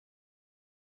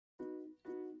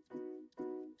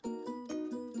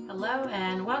Hello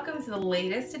and welcome to the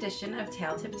latest edition of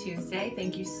Tail Tip Tuesday.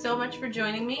 Thank you so much for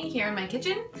joining me here in my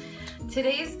kitchen.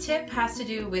 Today's tip has to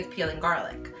do with peeling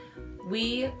garlic.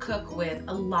 We cook with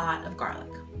a lot of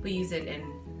garlic. We use it in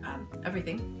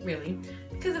everything, really,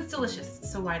 because it's delicious,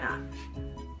 so why not?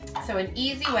 So an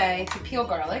easy way to peel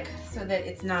garlic so that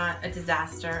it's not a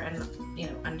disaster and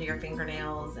under your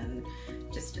fingernails and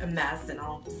just a mess and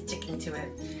all sticking to it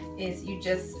is you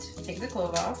just take the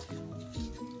clove off,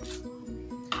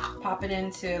 pop it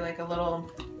into like a little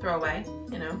throwaway,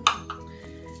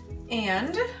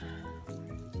 and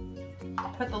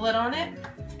put the lid on it.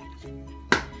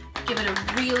 Give it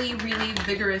a really, really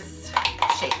vigorous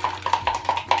shake.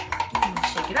 And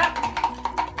shake it up.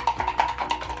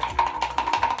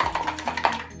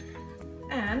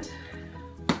 And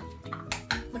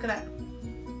look at that.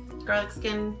 Garlic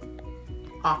skin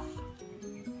off.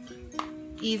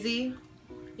 Easy.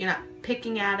 You're not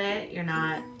picking at it. You're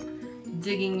not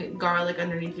digging garlic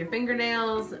underneath your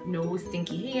fingernails. No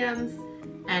stinky hands.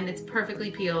 And it's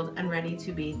perfectly peeled and ready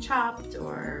to be chopped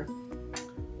or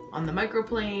on the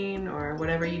microplane or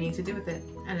whatever you need to do with it.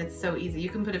 And it's so easy. You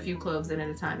can put a few cloves in at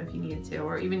a time if you needed to,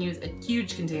 or even use a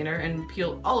huge container and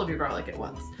peel all of your garlic at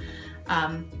once.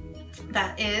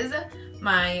 That is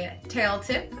my tail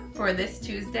tip for this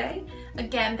Tuesday.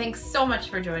 Again, thanks so much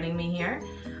for joining me here.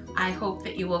 I hope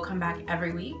that you will come back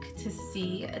every week to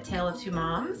see A Tale of Two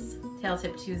Moms, Tail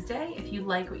Tip Tuesday. If you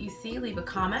like what you see, leave a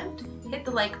comment, hit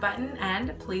the like button,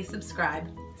 and please subscribe.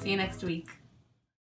 See you next week.